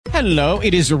Hello,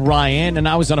 it is Ryan, and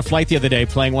I was on a flight the other day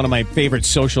playing one of my favorite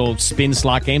social spin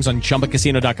slot games on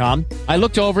ChumbaCasino.com. I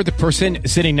looked over at the person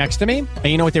sitting next to me, and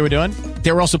you know what they were doing?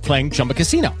 They were also playing Chumba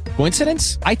Casino.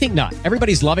 Coincidence? I think not.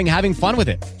 Everybody's loving having fun with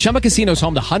it. Chumba Casino is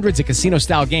home to hundreds of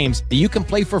casino-style games that you can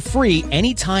play for free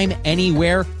anytime,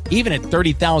 anywhere, even at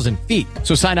 30,000 feet.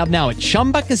 So sign up now at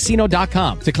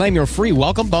ChumbaCasino.com to claim your free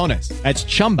welcome bonus. That's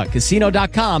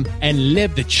ChumbaCasino.com and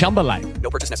live the Chumba life.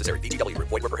 No purchase necessary. VGW.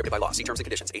 Void where prohibited by law. See terms and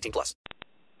conditions. 18+.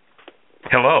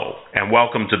 Hello, and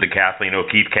welcome to the Kathleen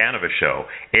O'Keefe Cannabis Show,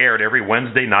 aired every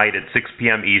Wednesday night at 6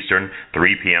 p.m. Eastern,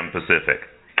 3 p.m. Pacific.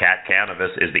 Kat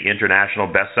Cannabis is the international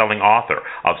best-selling author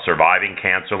of Surviving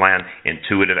Cancerland,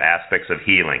 Intuitive Aspects of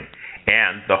Healing,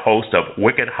 and the host of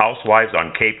Wicked Housewives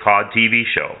on Cape Cod TV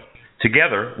show.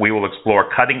 Together, we will explore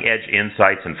cutting-edge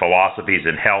insights and philosophies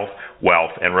in health,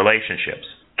 wealth, and relationships.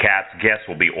 Kat's guests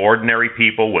will be ordinary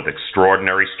people with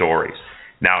extraordinary stories.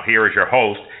 Now here is your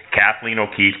host, Kathleen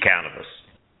O'Keefe Cannabis.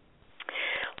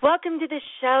 Welcome to the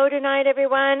show tonight,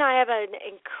 everyone. I have an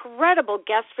incredible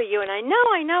guest for you, and I know,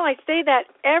 I say that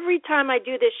every time I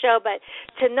do this show, but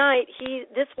tonight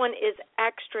this one is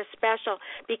extra special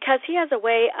because he has a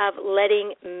way of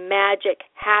letting magic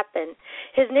happen.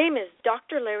 His name is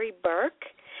Dr. Larry Burk,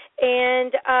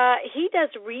 and he does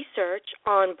research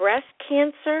on breast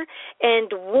cancer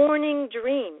and warning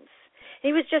dreams.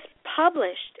 He was just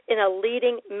published in a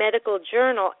leading medical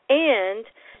journal and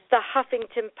the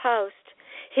Huffington Post.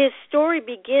 His story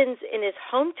begins in his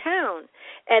hometown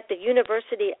at the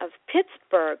University of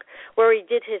Pittsburgh, where he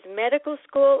did his medical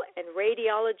school and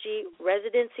radiology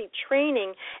residency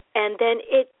training, and then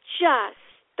it just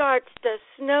starts to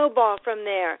snowball from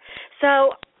there.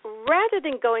 So rather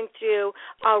than going through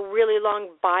a really long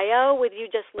bio with you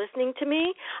just listening to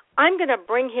me, I'm going to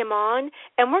bring him on,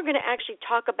 and we're going to actually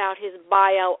talk about his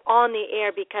bio on the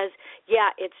air because,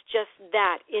 yeah, it's just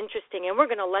that interesting, and we're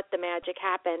going to let the magic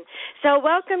happen. So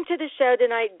welcome to the show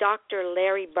tonight, Dr.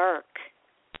 Larry Burk.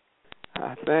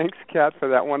 Thanks, Kat, for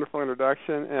that wonderful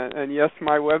introduction. And yes,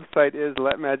 my website is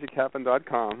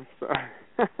letmagichappen.com. So.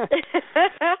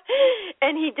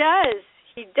 And he does.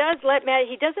 He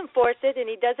doesn't force it and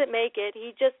he doesn't make it.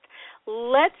 He just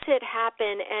lets it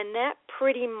happen, and that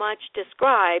pretty much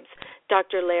describes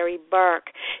Dr. Larry Burk.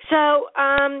 So,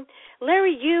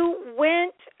 Larry, you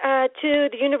went to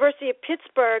the University of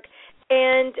Pittsburgh,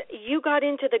 and you got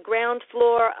into the ground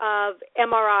floor of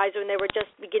MRIs when they were just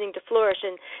beginning to flourish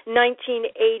in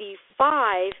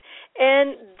 1985.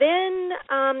 And then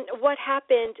what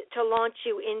happened to launch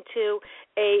you into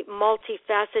a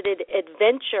multifaceted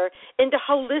adventure into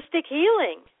holistic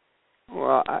healing?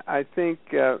 Well, I think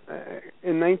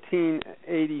in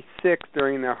 1986,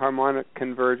 during the harmonic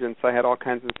convergence, I had all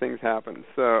kinds of things happen.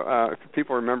 So if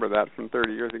people remember that from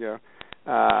 30 years ago.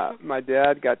 My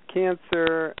dad got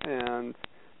cancer, and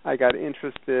I got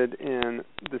interested in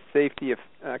the safety of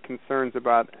concerns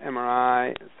about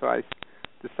MRI, so I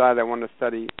decided I wanted to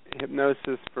study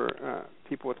hypnosis for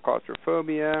people with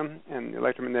claustrophobia, and the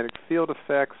electromagnetic field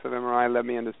effects of MRI led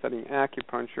me into studying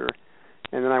acupuncture,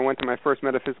 and then I went to my first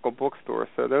metaphysical bookstore.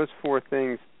 So those four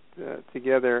things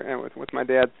together, and with my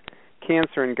dad's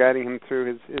cancer and guiding him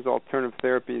through his alternative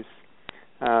therapies,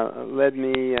 led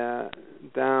me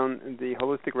down the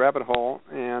holistic rabbit hole,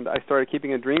 and I started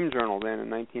keeping a dream journal then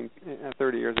in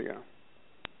 30 years ago.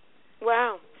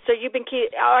 Wow. So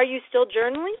are you still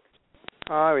journaling?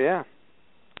 Oh, yeah.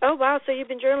 Oh, wow. So you've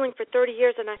been journaling for 30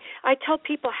 years, and I tell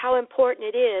people how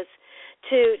important it is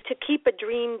to keep a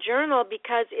dream journal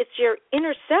because it's your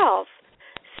inner self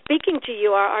speaking to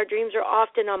you. Our dreams are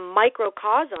often a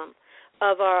microcosm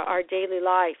of our daily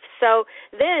life. So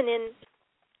then in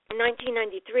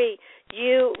 1993,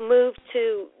 you moved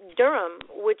to Durham,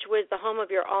 which was the home of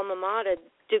your alma mater,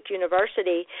 Duke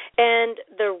University, and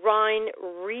the Rhine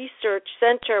Research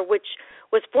Center, which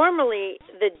was formerly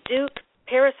the Duke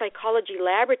Parapsychology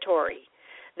Laboratory.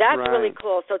 That's right. Really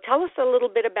cool. So tell us a little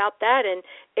bit about that,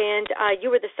 and you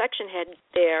were the section head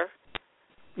there.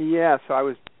 Yeah, so I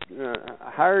was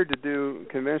hired to do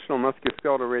conventional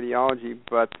musculoskeletal radiology,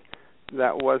 but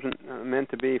that wasn't meant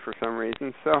to be for some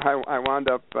reason. So I wound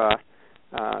up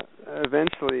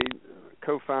eventually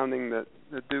co-founding the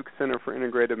Duke Center for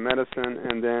Integrative Medicine,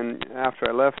 and then after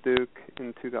I left Duke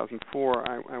in 2004,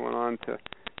 I went on to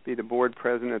be the board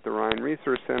president at the Rhine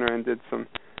Research Center and did some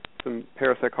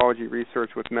parapsychology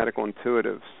research with medical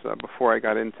intuitives before I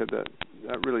got into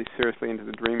really seriously into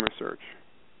the dream research.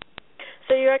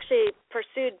 So you actually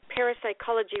pursued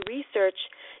parapsychology research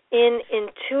in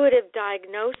intuitive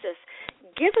diagnosis.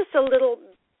 Give us a little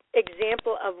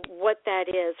example of what that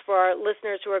is for our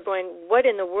listeners who are going, what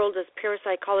in the world is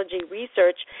parapsychology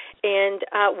research, and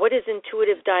what is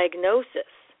intuitive diagnosis?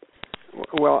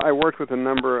 Well, I worked with a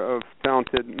number of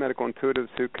talented medical intuitives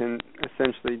who can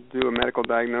essentially do a medical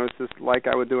diagnosis like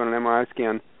I would do on an MRI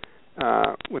scan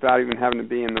without even having to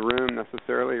be in the room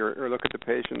necessarily or look at the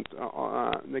patient.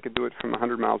 They could do it from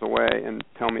 100 miles away and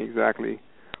tell me exactly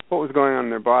what was going on in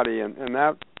their body, and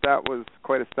that was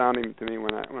quite astounding to me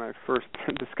when I first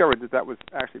discovered that was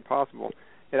actually possible.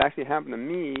 It actually happened to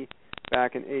me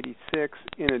back in '86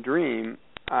 in a dream.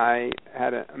 I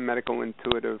had a medical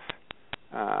intuitive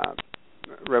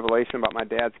revelation about my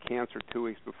dad's cancer 2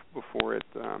 weeks before it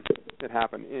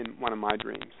happened in one of my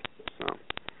dreams. So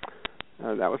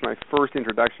that was my first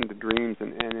introduction to dreams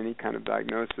and any kind of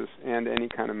diagnosis and any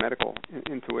kind of medical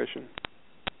intuition.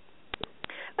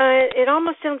 It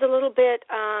almost sounds a little bit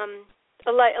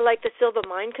like the Silva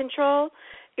mind control.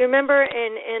 You remember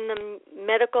in the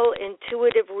medical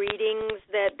intuitive readings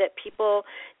that people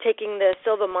taking the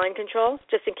Silva mind control,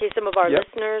 just in case some of our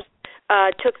listeners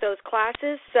took those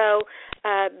classes. So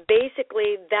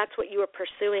basically that's what you were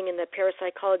pursuing in the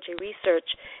parapsychology research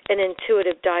and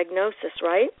intuitive diagnosis,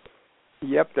 right?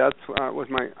 Yep, that's was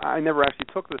my. I never actually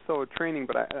took the Silva training,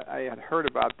 but I had heard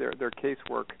about their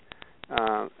casework,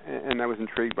 and I was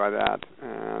intrigued by that.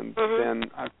 And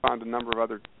then I found a number of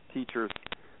other teachers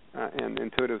and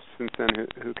intuitives since then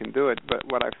who can do it. But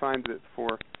what I find that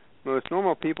for most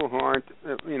normal people who aren't,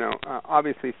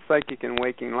 obviously psychic in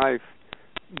waking life,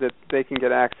 that they can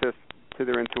get access to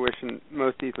their intuition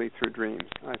most easily through dreams,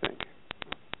 I think.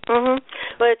 Well,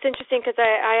 it's interesting because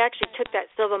I actually took that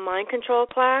Silva mind control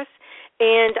class,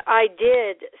 and I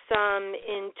did some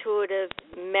intuitive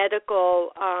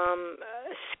medical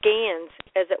scans,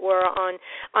 as it were,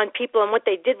 on people. And what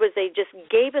they did was they just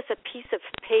gave us a piece of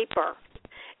paper,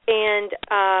 and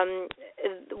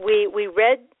we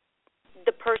read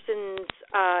the person's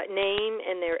name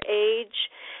and their age,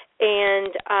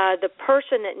 and the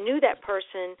person that knew that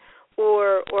person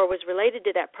or was related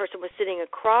to that person was sitting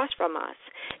across from us.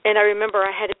 And I remember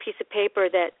I had a piece of paper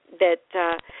that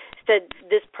said,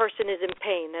 this person is in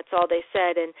pain. That's all they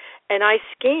said. And I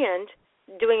scanned,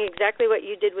 doing exactly what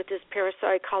you did with this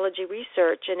parapsychology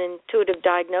research and intuitive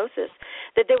diagnosis,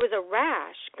 that there was a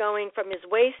rash going from his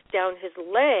waist down his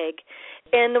leg.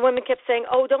 And the woman kept saying,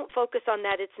 oh, don't focus on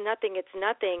that. It's nothing. It's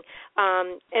nothing.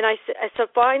 So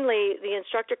finally the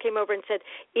instructor came over and said,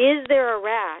 is there a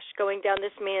rash going down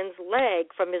this man's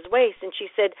leg from his waist? And she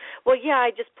said, well, yeah,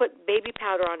 I just put baby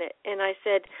powder on it. And I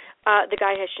said, the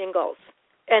guy has shingles.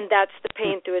 And that's the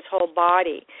pain through his whole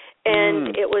body.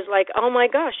 And it was like, oh, my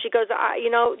gosh. She goes,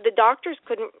 the doctors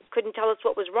couldn't tell us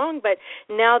what was wrong, but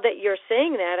now that you're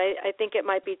saying that, I think it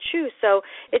might be true. So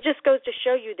it just goes to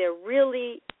show you there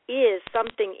really is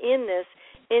something in this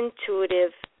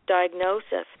intuitive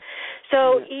diagnosis.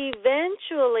 So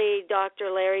eventually,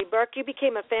 Dr. Larry Burk, you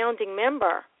became a founding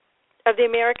member of the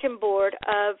American Board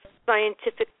of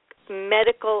Scientific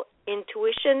Medical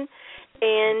Intuition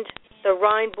and the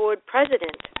Rhine Board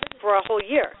president for a whole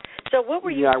year. So what were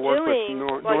you doing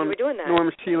while you were doing that?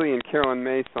 Norm Sheely and Carolyn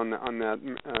Mace on that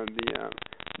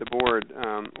the board,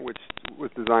 which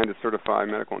was designed to certify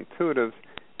medical intuitives.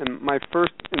 And my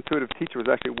first intuitive teacher was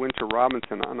actually Winter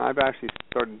Robinson, and I've actually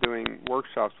started doing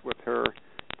workshops with her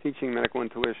teaching medical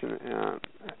intuition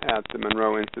at the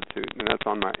Monroe Institute, and that's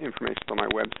on my information on my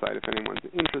website if anyone's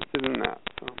interested in that.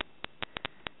 So.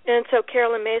 And so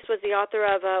Carolyn Mace was the author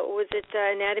of, was it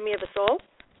Anatomy of the Soul?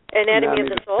 Anatomy of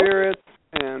the Soul? Spirit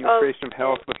and the Creation of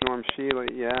Health with Norm Sheely.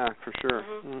 Yeah, for sure.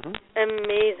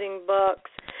 Amazing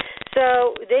books.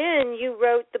 So then you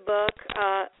wrote the book,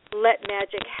 Let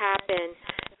Magic Happen.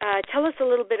 Tell us a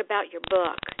little bit about your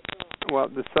book. Well,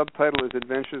 the subtitle is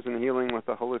Adventures in Healing with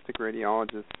a Holistic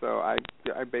Radiologist. So I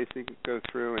basically go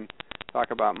through and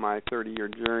talk about my 30-year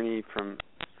journey from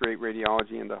straight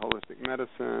radiology into holistic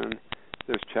medicine.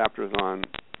 There's chapters on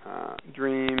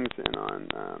dreams and on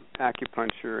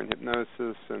acupuncture and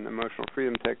hypnosis and emotional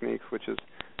freedom techniques, which is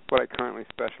what I currently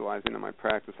specialize in my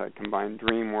practice. I combine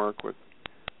dream work with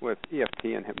EFT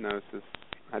and hypnosis.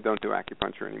 I don't do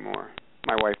acupuncture anymore.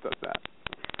 My wife does that.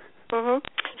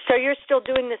 So you're still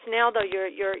doing this now, though.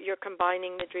 You're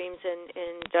combining the dreams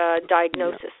and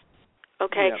diagnosis. Yeah.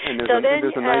 Okay. Yeah. And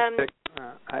there's a nice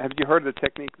have you heard of the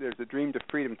technique? There's a dream to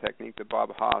freedom technique that Bob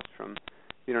Haas from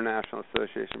the International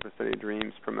Association for Study of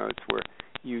Dreams promotes, where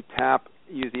you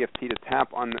use EFT to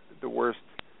tap on the worst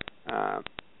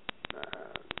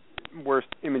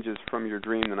images from your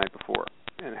dream the night before,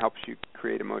 and it helps you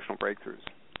create emotional breakthroughs.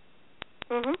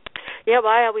 Yeah,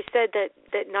 well, I always said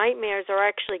that nightmares are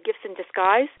actually gifts in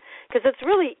disguise, because it's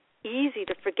really easy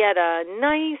to forget a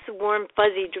nice, warm,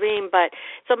 fuzzy dream, but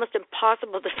it's almost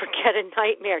impossible to forget a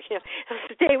nightmare. It'll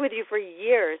stay with you for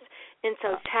years. And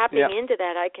so tapping into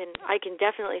that, I can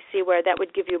definitely see where that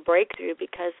would give you a breakthrough,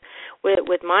 because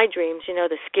with my dreams,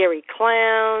 the scary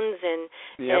clowns and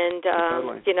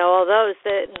totally. All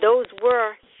those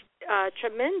were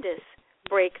tremendous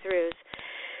breakthroughs.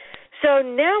 So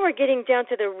now we're getting down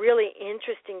to the really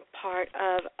interesting part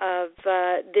of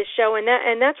this show,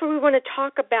 and that's where we want to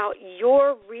talk about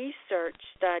your research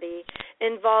study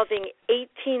involving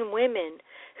 18 women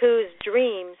whose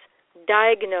dreams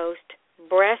diagnosed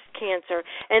breast cancer.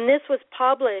 And this was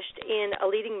published in a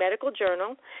leading medical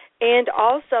journal and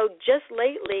also just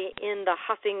lately in the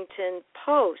Huffington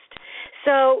Post.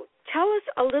 So tell us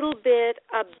a little bit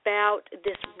about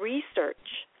this research.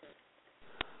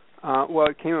 Well,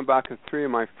 it came about because 3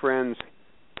 of my friends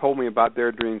told me about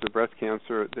their dreams of breast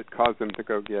cancer that caused them to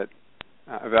go get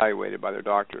evaluated by their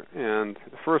doctor. And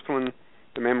the first one,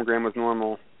 the mammogram was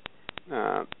normal,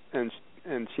 and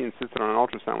she insisted on an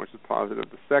ultrasound, which was positive.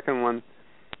 The second one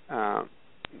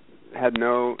had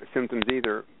no symptoms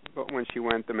either, but when she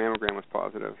went, the mammogram was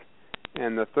positive.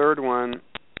 And the third one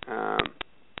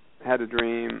had a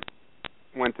dream,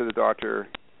 went to the doctor,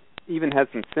 even had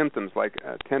some symptoms like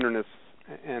tenderness,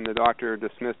 and the doctor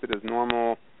dismissed it as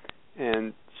normal,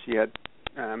 and she had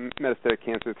metastatic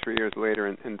cancer 3 years later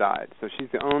and died. So she's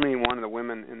the only one of the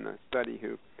women in the study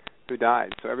who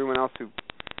died. So everyone else who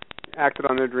acted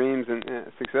on their dreams and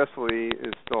successfully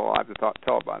is still alive to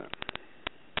tell about it.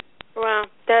 Wow,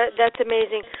 that's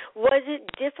amazing. Was it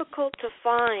difficult to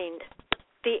find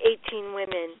the 18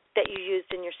 women that you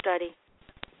used in your study?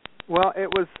 Well, it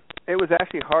was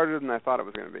actually harder than I thought it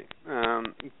was going to be,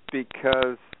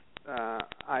 because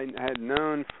I had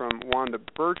known from Wanda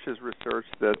Birch's research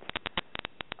that,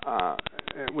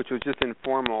 which was just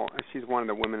informal. She's one of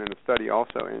the women in the study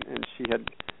also, and she had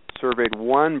surveyed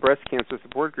one breast cancer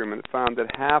support group, and it found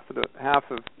that half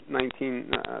of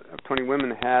 20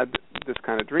 women had this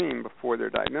kind of dream before their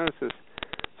diagnosis.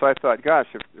 So I thought, gosh,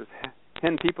 if there's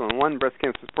 10 people in one breast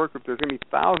cancer support group, there's going to be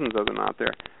thousands of them out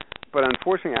there. But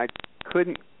unfortunately, I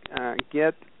couldn't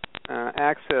get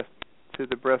access to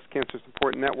the breast cancer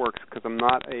support networks because I'm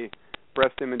not a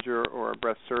breast imager or a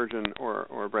breast surgeon or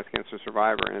a breast cancer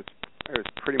survivor, and it was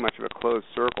pretty much of a closed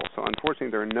circle. So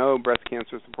unfortunately, there are no breast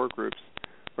cancer support groups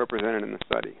represented in the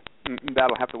study.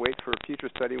 That'll have to wait for a future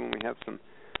study when we have some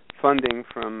funding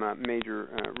from major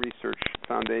research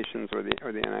foundations or the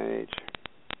NIH.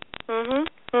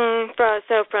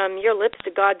 So from your lips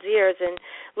to God's ears, and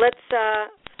let's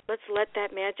let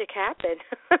that magic happen.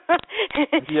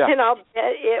 Yeah. And I'll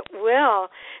bet it will.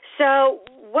 So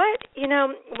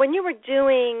when you were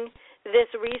doing this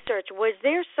research, was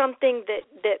there something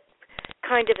that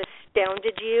kind of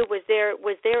astounded you? Was there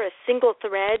a single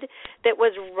thread that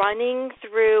was running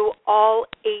through all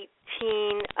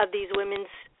 18 of these women's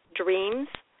dreams?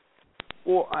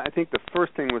 Well, I think the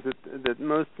first thing was that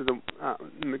most of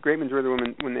the great majority of the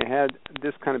women, when they had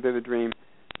this kind of vivid dream,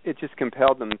 it just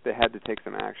compelled them that they had to take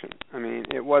some action. I mean,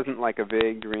 it wasn't like a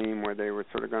vague dream where they were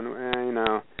sort of going,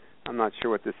 I'm not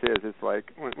sure what this is. It's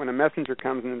like when a messenger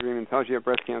comes in the dream and tells you you have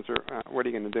breast cancer, what are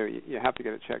you going to do? You have to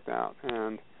get it checked out.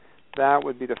 And that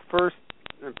would be the first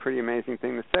pretty amazing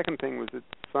thing. The second thing was that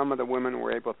some of the women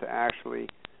were able to actually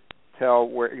tell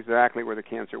exactly where the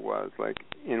cancer was, like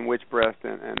in which breast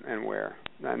and where.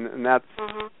 And that's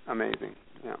amazing.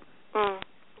 Yeah.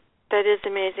 That is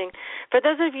amazing. For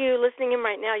those of you listening in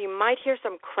right now, you might hear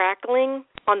some crackling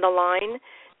on the line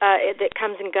that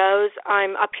comes and goes.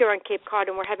 I'm up here on Cape Cod,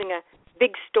 and we're having a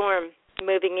big storm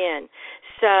moving in.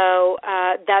 So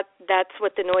that's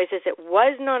what the noise is. It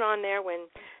was not on there when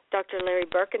Dr. Larry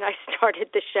Burk and I started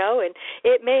the show, and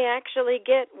it may actually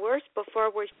get worse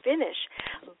before we finish.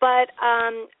 But,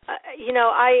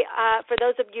 for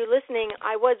those of you listening,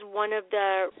 I was one of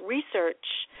the research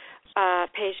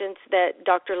patients that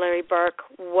Dr. Larry Burk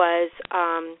was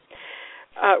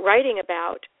writing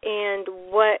about. And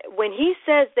when he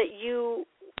says that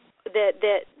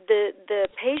the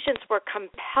patients were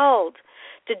compelled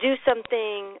to do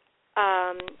something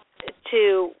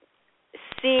to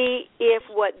see if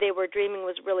what they were dreaming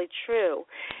was really true,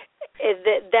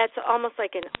 that's almost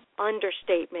like an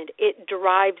understatement. It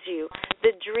drives you.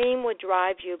 The dream would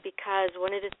drive you because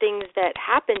one of the things that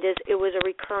happened is it was a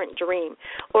recurrent dream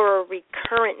or a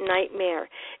recurrent nightmare.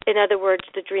 In other words,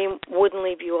 the dream wouldn't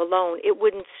leave you alone. It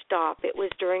wouldn't stop. It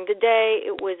was during the day.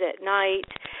 It was at night.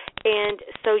 And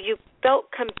so you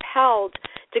felt compelled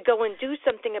to go and do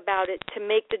something about it to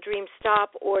make the dream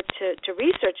stop or to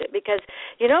research it. Because,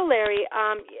 Larry,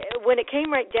 when it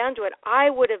came right down to it, I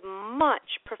would have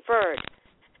much preferred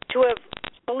to have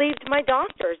believed my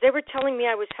doctors. They were telling me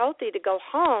I was healthy to go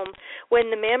home when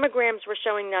the mammograms were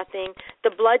showing nothing,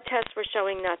 the blood tests were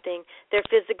showing nothing, their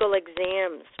physical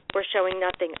exams were showing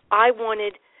nothing. I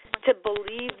wanted to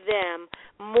believe them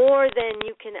more than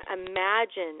you can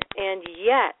imagine, and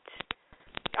yet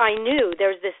I knew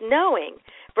there's this knowing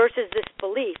versus this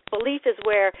belief. Belief is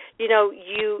where,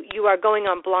 you are going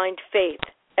on blind faith,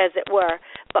 as it were.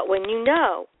 But when you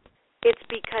know, it's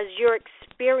because you're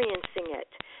experiencing it.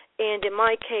 And in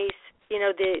my case,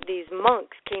 these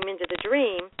monks came into the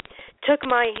dream, took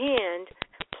my hand,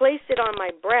 placed it on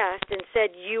my breast, and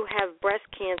said, you have breast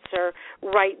cancer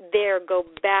right there. Go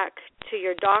back to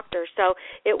your doctor. So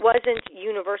it wasn't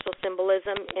universal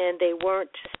symbolism, and they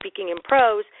weren't speaking in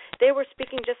prose. They were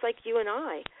speaking just like you and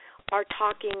I are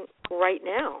talking right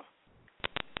now.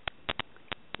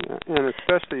 Yeah, and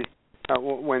especially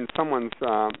when someone's,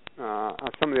 some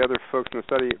of the other folks in the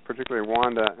study, particularly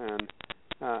Wanda, and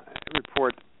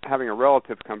report having a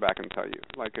relative come back and tell you,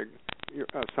 like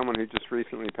someone who just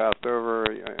recently passed over,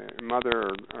 a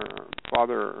mother or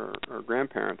father or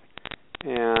grandparent.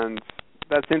 And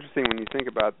that's interesting when you think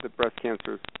about the breast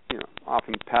cancers,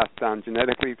 often passed down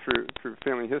genetically through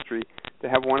family history. To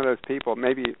have one of those people,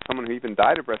 maybe someone who even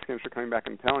died of breast cancer, coming back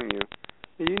and telling you,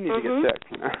 you need to get checked.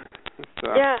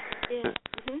 So, yeah.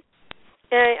 Mm-hmm.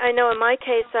 I know in my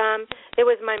case, it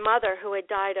was my mother who had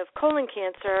died of colon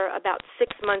cancer about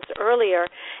 6 months earlier,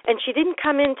 and she didn't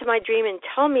come into my dream and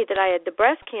tell me that I had the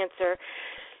breast cancer.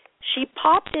 She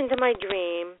popped into my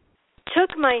dream,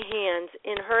 took my hands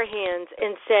in her hands,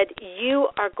 and said, you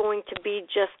are going to be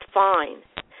just fine.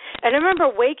 And I remember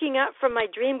waking up from my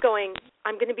dream going,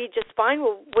 I'm going to be just fine?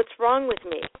 Well, what's wrong with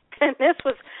me? And this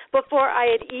was before I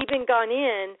had even gone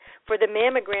in for the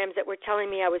mammograms that were telling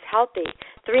me I was healthy.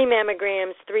 3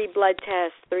 mammograms, 3 blood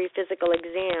tests, 3 physical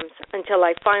exams, until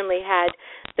I finally had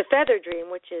the feather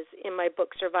dream, which is in my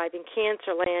book, Surviving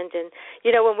Cancerland. And,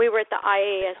 when we were at the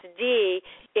IASD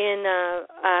in,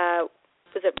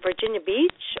 was it Virginia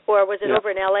Beach, or was it over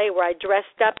in L.A., where I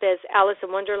dressed up as Alice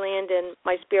in Wonderland and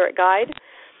my spirit guide?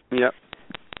 Yep.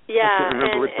 Yeah. I can't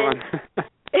remember which one.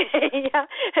 Yeah,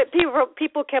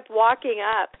 people kept walking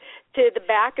up to the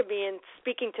back of me and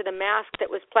speaking to the mask that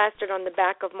was plastered on the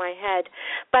back of my head.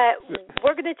 But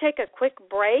we're going to take a quick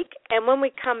break, and when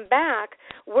we come back,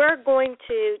 we're going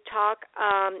to talk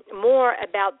more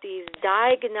about these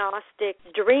diagnostic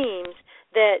dreams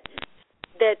that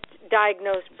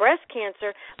diagnose breast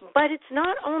cancer, but it's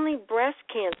not only breast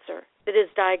cancer that is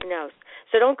diagnosed.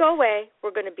 So don't go away.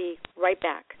 We're going to be right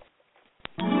back.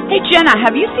 Hey, Jenna,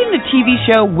 have you seen the TV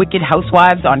show Wicked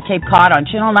Housewives on Cape Cod on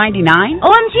Channel 99?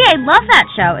 OMG, I love that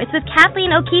show. It's with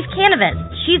Kathleen O'Keefe-Cannabis.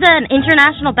 She's an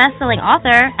international best-selling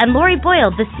author, and Lori Boyle,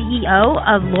 the CEO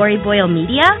of Lori Boyle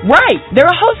Media. Right.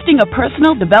 They're hosting a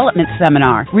personal development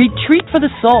seminar, Retreat for the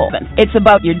Soul. It's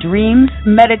about your dreams,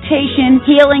 meditation,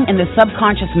 healing, and the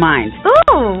subconscious mind.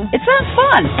 Ooh. It sounds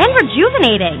fun. And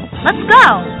rejuvenating. Let's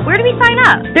go. Where do we sign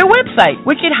up? Their website,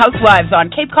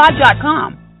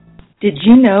 wickedhousewivesOnCapeCod.com. Did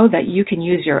you know that you can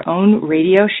use your own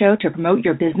radio show to promote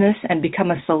your business and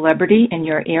become a celebrity in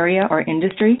your area or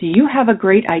industry? Do you have a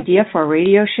great idea for a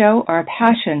radio show or a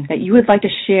passion that you would like to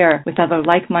share with other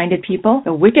like-minded people?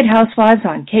 The Wicked Housewives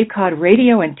on Cape Cod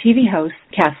radio and TV hosts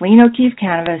Kathleen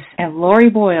O'Keefe-Cannabis and Lori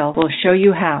Boyle will show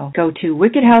you how. Go to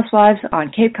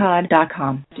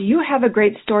wickedhousewivesOnCapeCod.com. Do you have a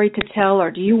great story to tell, or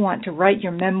do you want to write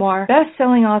your memoir?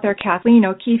 Best-selling author Kathleen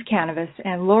O'Keefe-Cannabis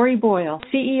and Lori Boyle,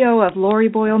 CEO of Lori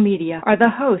Boyle Media, are the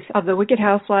hosts of the Wicked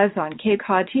Housewives on Cape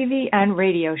Cod TV and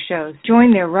radio shows.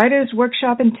 Join their Writers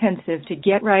Workshop Intensive to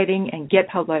get writing and get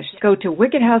published. Go to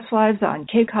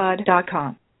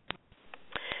wickedhousewivesOnCapeCod.com.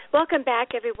 Welcome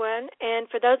back, everyone. And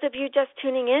for those of you just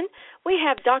tuning in, we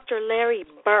have Dr. Larry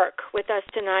Burk with us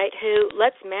tonight, who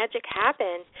lets magic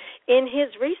happen in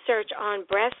his research on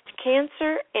breast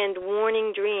cancer and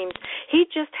warning dreams. He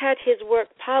just had his work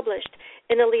published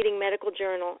in a leading medical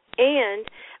journal and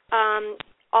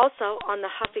also on the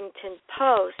Huffington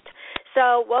Post.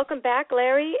 So welcome back,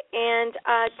 Larry, and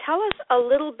tell us a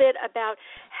little bit about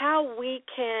how we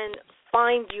can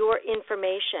find your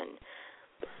information.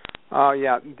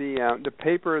 Yeah, the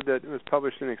paper that was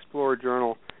published in Explorer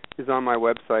Journal is on my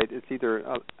website. It's either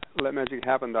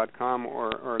letmagichappen.com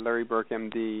or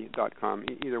larryburkmd.com.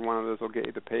 Either one of those will get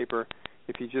you the paper.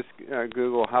 If you just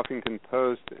Google Huffington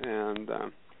Post and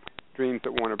dreams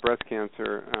that warn of breast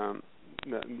cancer,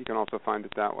 you can also find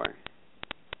it that way.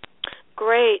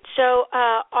 Great. So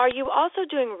are you also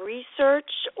doing research,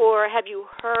 or have you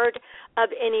heard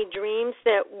of any dreams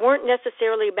that weren't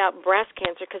necessarily about breast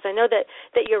cancer? Because I know that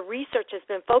your research has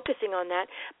been focusing on that.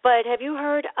 But have you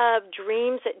heard of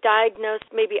dreams that diagnose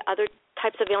maybe other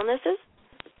types of illnesses?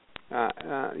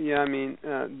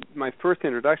 My first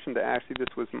introduction to Ashley, this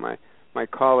was my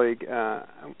colleague,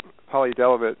 Polly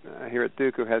Delavitt, here at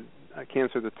Duke, who had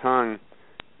cancer of the tongue,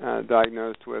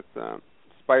 diagnosed with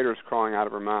spiders crawling out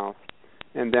of her mouth.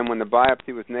 And then when the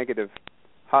biopsy was negative,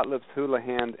 Hot Lips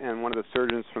Houlihan and one of the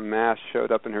surgeons from MASH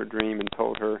showed up in her dream and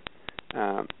told her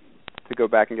to go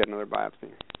back and get another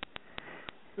biopsy.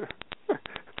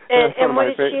 and what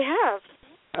did she have?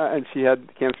 And she had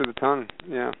cancer of the tongue,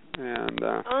 yeah. And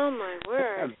oh, my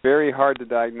word. Very hard to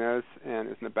diagnose, and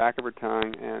it's in the back of her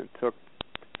tongue, and it took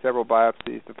several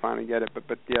biopsies to finally get it.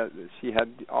 But yeah, she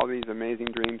had all these amazing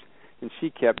dreams, and she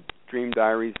kept dream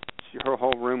diaries. Her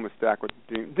whole room was stacked with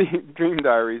dream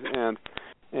diaries, and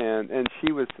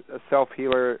she was a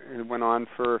self-healer who went on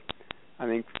for, I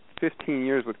think, 15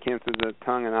 years with cancer of the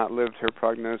tongue and outlived her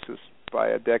prognosis by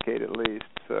a decade at least.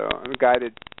 So I'm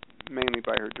guided mainly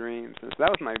by her dreams. And so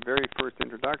that was my very first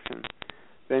introduction.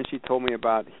 Then she told me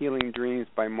about Healing Dreams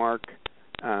by Mark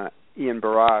Ian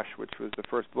Barash, which was the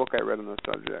first book I read on the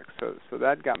subject. So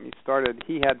that got me started.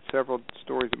 He had several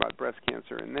stories about breast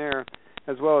cancer in there,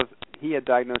 as well as he had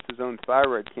diagnosed his own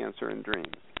thyroid cancer in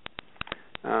dreams.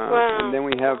 Wow. And then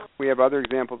we have other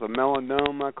examples of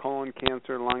melanoma, colon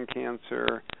cancer, lung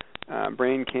cancer,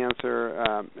 brain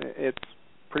cancer. It's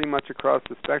pretty much across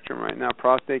the spectrum right now.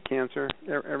 Prostate cancer,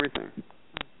 everything.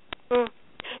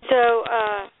 So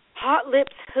Hot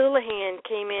Lips Houlihan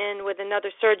came in with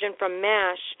another surgeon from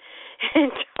MASH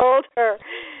and told her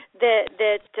that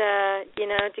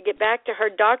to get back to her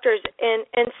doctors,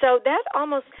 and so that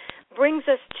almost brings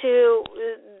us to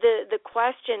the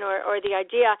question or the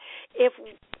idea,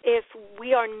 if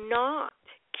we are not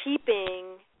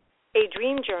keeping a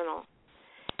dream journal,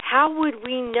 how would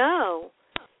we know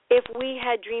if we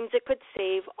had dreams that could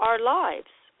save our lives?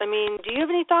 I mean, do you have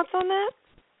any thoughts on that?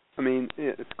 I mean,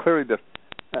 it's clearly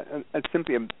it's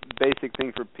simply a basic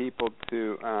thing for people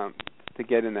to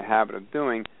get in the habit of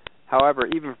doing. However,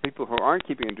 even for people who aren't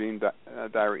keeping a dream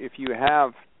diary, if you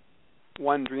have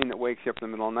one dream that wakes you up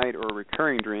in the middle of the night or a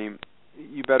recurring dream,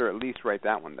 you better at least write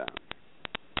that one down.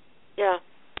 Yeah,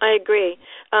 I agree.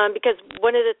 Because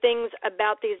one of the things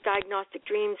about these diagnostic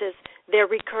dreams is they're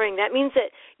recurring. That means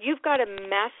that you've got a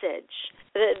message.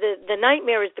 The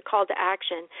nightmare is the call to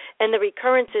action, and the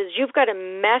recurrence is you've got a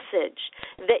message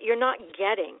that you're not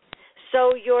getting.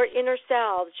 So your inner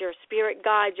selves, your spirit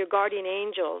guides, your guardian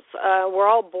angels, we're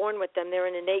all born with them. They're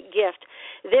an innate gift.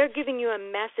 They're giving you a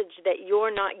message that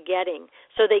you're not getting.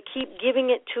 So they keep giving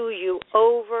it to you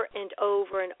over and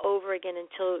over and over again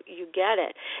until you get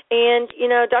it. And,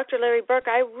 Dr. Larry Burk,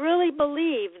 I really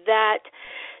believe that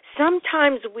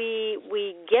sometimes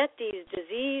we get these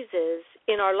diseases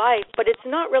in our life, but it's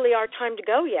not really our time to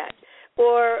go yet.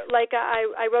 Or like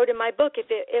I wrote in my book, if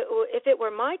it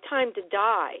were my time to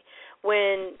die,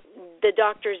 when the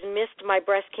doctors missed my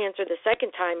breast cancer the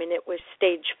second time and it was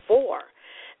stage 4,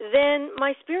 then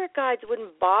my spirit guides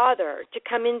wouldn't bother to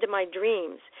come into my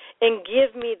dreams and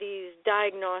give me these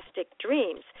diagnostic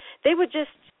dreams. They would just,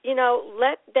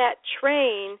 let that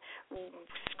train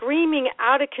screaming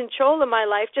out of control in my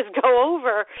life just go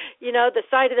over, the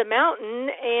side of the mountain,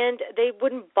 and they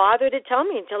wouldn't bother to tell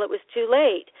me until it was too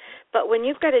late. But when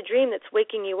you've got a dream that's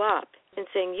waking you up and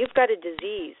saying, you've got a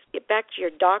disease, get back to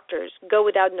your doctors, go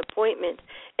without an appointment,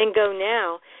 and go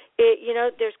now,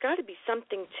 there's got to be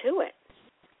something to it.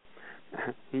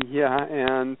 Yeah,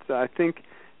 and I think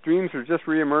dreams are just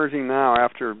reemerging now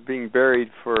after being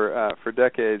buried for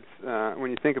decades.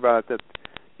 When you think about it, that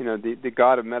the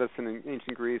god of medicine in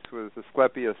ancient Greece was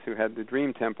Asclepius, who had the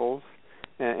dream temples,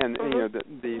 and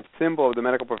the symbol of the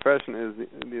medical profession is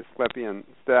the Asclepian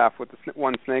staff with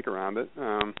one snake around it.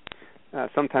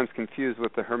 Sometimes confused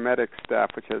with the Hermetic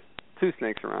staff, which has 2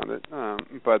 snakes around it.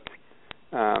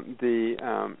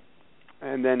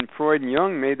 And then Freud and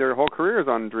Jung made their whole careers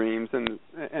on dreams, and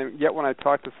yet when I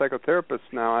talk to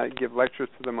psychotherapists now, I give lectures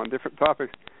to them on different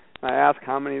topics. I ask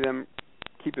how many of them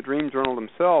keep a dream journal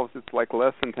themselves. It's like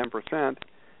less than 10%.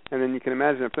 And then you can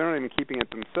imagine if they're not even keeping it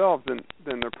themselves, then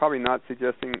they're probably not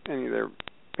suggesting any of their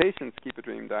patients keep a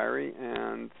dream diary,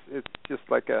 and it's just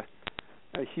like a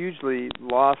hugely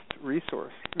lost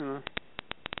resource.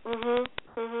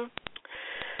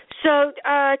 So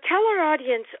tell our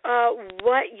audience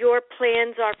what your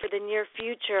plans are for the near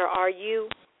future. Are you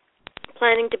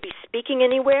planning to be speaking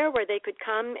anywhere where they could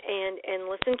come and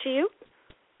listen to you?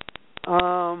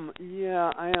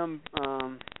 Yeah, I am.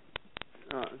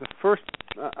 The first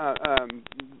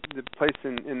the place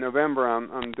in November,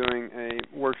 I'm doing a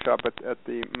workshop at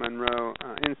the Monroe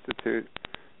Institute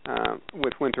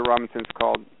with Winter Robinson. It's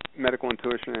called Medical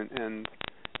Intuition and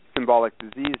Symbolic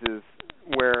Diseases,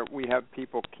 where we have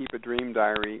people keep a dream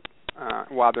diary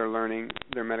while they're learning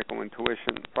their medical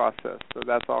intuition process. So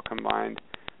that's all combined.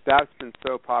 That's been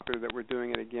so popular that we're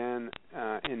doing it again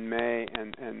in May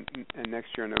and next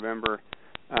year in November,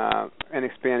 and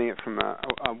expanding it from a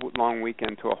long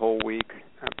weekend to a whole week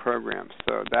program.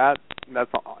 So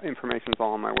that's all, information's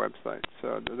all on my website.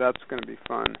 So that's going to be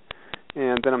fun.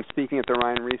 And then I'm speaking at the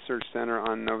Ryan Research Center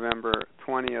on November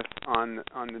 20th on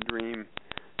the dream,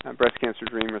 breast cancer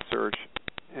dream research.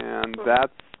 And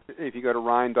that's, if you go to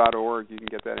rhine.org, you can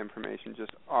get that information.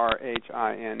 Just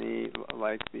RHINE,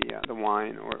 like the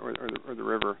wine or the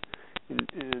river in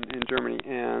Germany.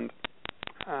 And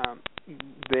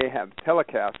they have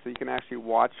telecasts, so you can actually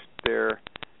watch their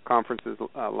conferences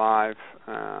live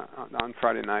on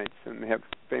Friday nights, and they have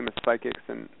famous psychics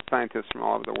and scientists from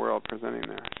all over the world presenting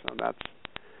there. So that's,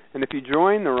 and if you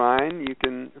join the Rhine, you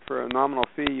can, for a nominal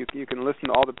fee, you can listen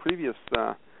to all the previous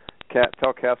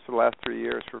telecasts for the last 3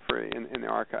 years for free in the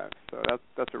archives. So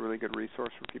that's a really good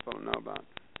resource for people to know about.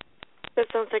 That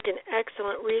sounds like an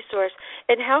excellent resource.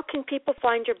 And how can people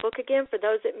find your book again for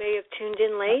those that may have tuned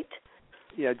in late?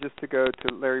 Yeah, just to go to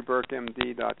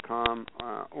LarryBurkMD.com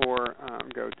or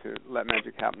go to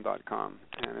LetMagicHappen.com,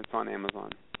 and it's on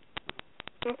Amazon.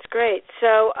 That's great.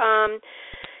 So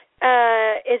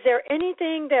is there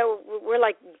anything that we're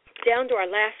like down to our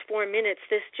last 4 minutes?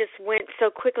 This just went so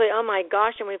quickly. Oh, my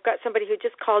gosh, and we've got somebody who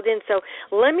just called in. So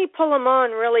let me pull them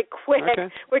on really quick. Okay.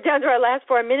 We're down to our last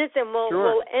 4 minutes, and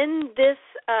we'll end this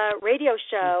radio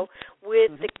show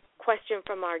with the question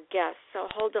from our guest. So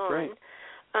hold on. Great.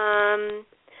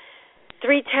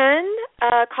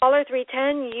 310, caller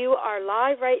 310, you are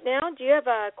live right now. Do you have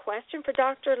a question for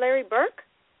Dr. Larry Burk?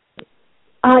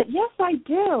 Yes, I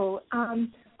do.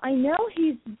 I know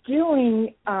he's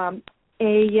doing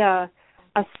a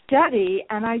study,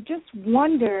 and I just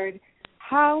wondered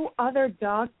how other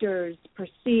doctors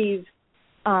perceive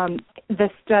the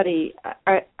study.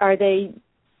 Are they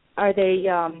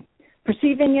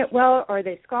perceiving it well, or are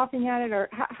they scoffing at it, or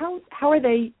how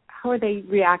are they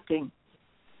reacting?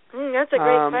 That's a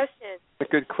great question. A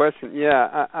good question.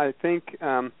 Yeah, I think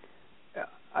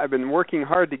I've been working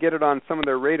hard to get it on some of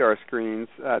their radar screens.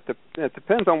 It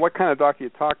depends on what kind of doctor you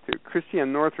talk to.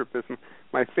 Christiane Northrup is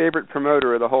my favorite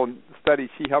promoter of the whole study.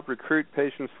 She helped recruit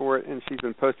patients for it, and she's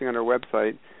been posting on her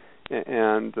website.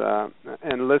 And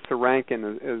Lissa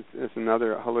Rankin is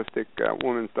another holistic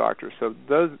woman's doctor. So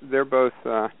they're both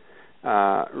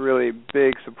really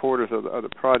big supporters of the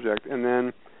project. And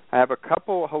then I have a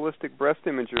couple holistic breast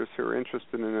imagers who are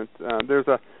interested in it. There's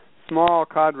a small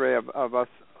cadre of us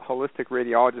holistic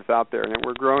radiologists out there, and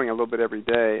we're growing a little bit every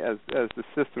day as the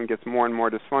system gets more and more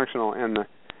dysfunctional, and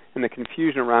the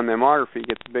confusion around mammography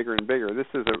gets bigger and bigger. This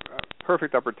is a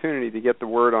perfect opportunity to get the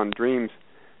word on dreams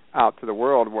out to the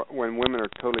world when women are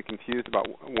totally confused about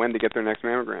when to get their next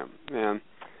mammogram. And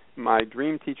my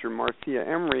dream teacher, Marcia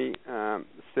Emery,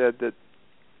 said that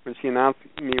when she announced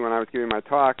me when I was giving my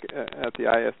talk at the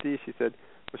ISD, she said,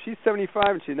 well, she's 75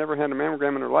 and she'd never had a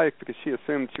mammogram in her life because she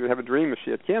assumed she would have a dream if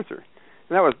she had cancer.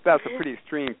 And that's a pretty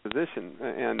extreme position,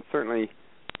 and certainly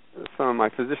some of my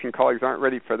physician colleagues aren't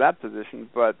ready for that position,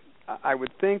 but I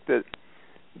would think that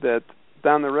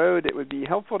down the road it would be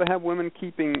helpful to have women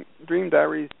keeping dream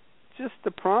diaries just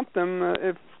to prompt them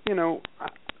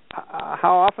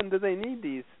how often do they need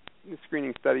these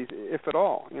screening studies, if at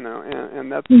all,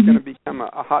 and that's going to become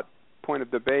a hot point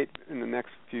of debate in the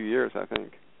next few years, I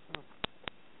think.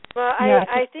 Well,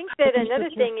 I think that another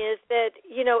thing is that,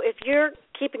 if you're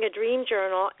keeping a dream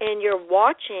journal and you're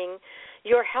watching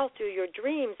your health through your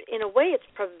dreams, in a way it's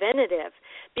preventative,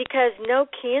 because no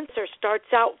cancer starts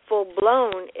out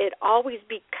full-blown. It always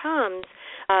becomes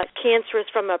cancerous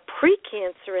from a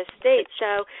precancerous state.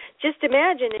 So just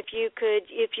imagine if you could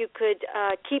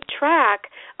keep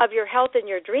track of your health in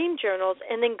your dream journals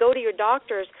and then go to your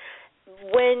doctors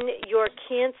when your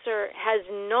cancer has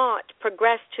not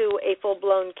progressed to a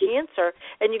full-blown cancer,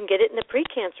 and you can get it in the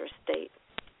precancerous state.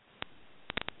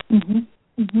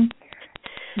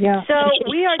 Yeah. So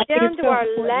we are down to our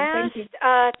last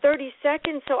 30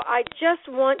 seconds, so I just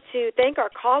want to thank our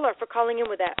caller for calling in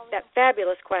with that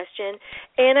fabulous question,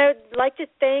 and I'd like to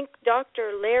thank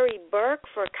Dr. Larry Burk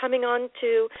for coming on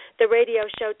to the radio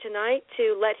show tonight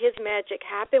to let his magic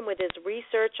happen with his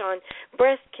research on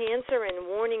breast cancer and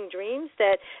warning dreams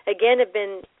that, again, have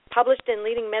been published in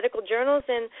leading medical journals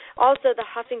and also the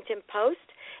Huffington Post.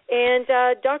 And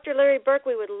Dr. Larry Burk,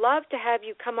 we would love to have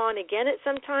you come on again at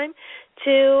some time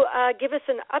to give us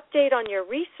an update on your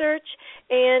research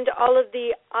and all of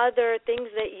the other things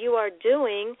that you are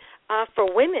doing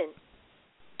for women.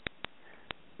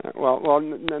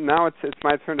 Now it's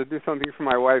my turn to do something for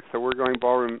my wife, so we're going to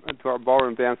our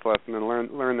ballroom dance lesson and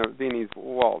learn the Viennese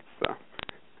waltz. So.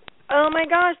 Oh my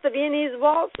gosh, the Viennese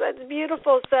waltz, that's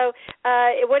beautiful. So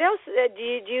what else? Do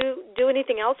you do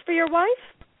anything else for your wife?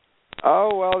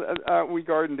 Oh, well, we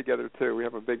garden together, too. We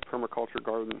have a big permaculture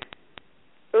garden.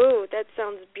 Ooh, that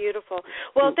sounds beautiful.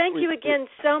 Well, thank you again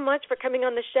so much for coming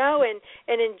on the show, and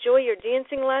enjoy your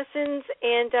dancing lessons,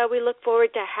 and we look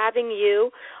forward to having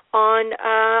you on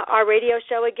our radio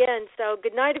show again. So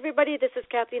good night, everybody. This is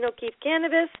Kathleen O'Keefe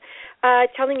Cannabis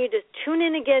telling you to tune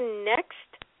in again next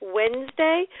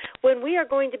Wednesday when we are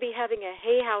going to be having a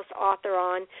Hay House author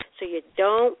on, so you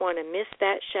don't want to miss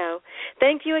that show.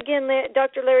 Thank you again,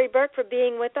 Dr. Larry Burk, for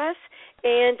being with us,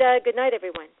 and good night,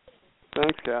 everyone.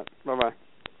 Thanks, Kat. Bye-bye.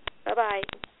 Bye-bye.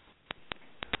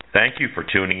 Thank you for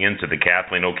tuning in to the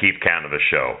Kathleen O'Keefe Cannabis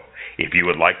Show. If you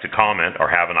would like to comment or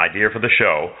have an idea for the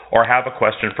show or have a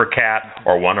question for Kat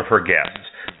or one of her guests,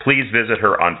 please visit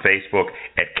her on Facebook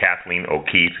at Kathleen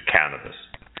O'Keefe Cannabis.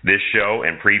 This show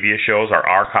and previous shows are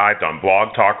archived on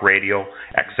Blog Talk Radio,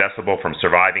 accessible from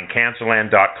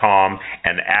survivingcancerland.com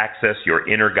and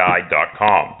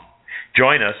accessyourinnerguide.com.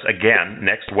 Join us again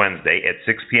next Wednesday at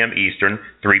 6 p.m. Eastern,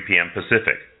 3 p.m.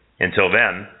 Pacific. Until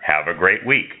then, have a great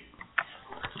week.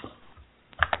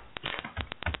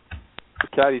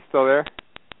 Kat, you still there?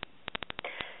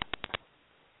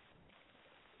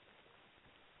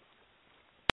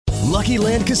 Lucky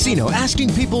Land Casino,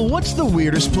 asking people, what's the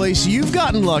weirdest place you've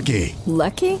gotten lucky?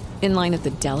 Lucky? In line at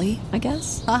the deli, I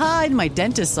guess? Aha, in my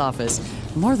dentist's office.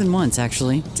 More than once,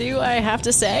 actually. Do I have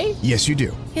to say? Yes, you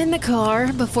do. In the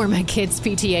car before my kids'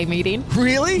 PTA meeting.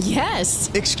 Really? Yes.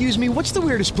 Excuse me, what's the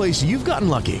weirdest place you've gotten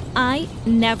lucky? I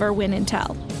never win and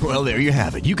tell. Well, there you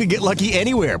have it. You can get lucky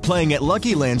anywhere, playing at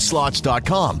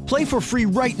LuckyLandSlots.com. Play for free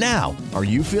right now. Are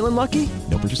you feeling lucky?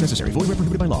 No purchase necessary. Void where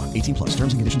prohibited by law. 18+.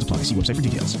 Terms and conditions apply. See website for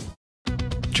details.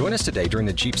 Join us today during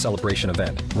the Jeep Celebration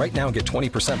event. Right now, get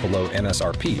 20% below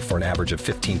MSRP for an average of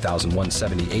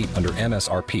 $15,178 under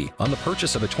MSRP on the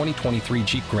purchase of a 2023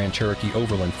 Jeep Grand Cherokee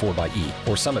Overland 4xE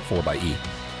or Summit 4xE.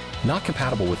 Not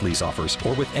compatible with lease offers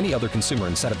or with any other consumer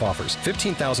incentive offers.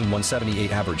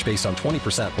 $15,178 average based on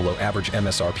 20% below average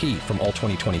MSRP from all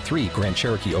 2023 Grand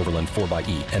Cherokee Overland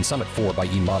 4xE and Summit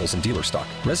 4xE models in dealer stock.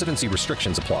 Residency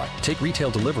restrictions apply. Take retail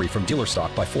delivery from dealer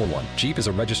stock by 4/1. Jeep is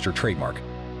a registered trademark.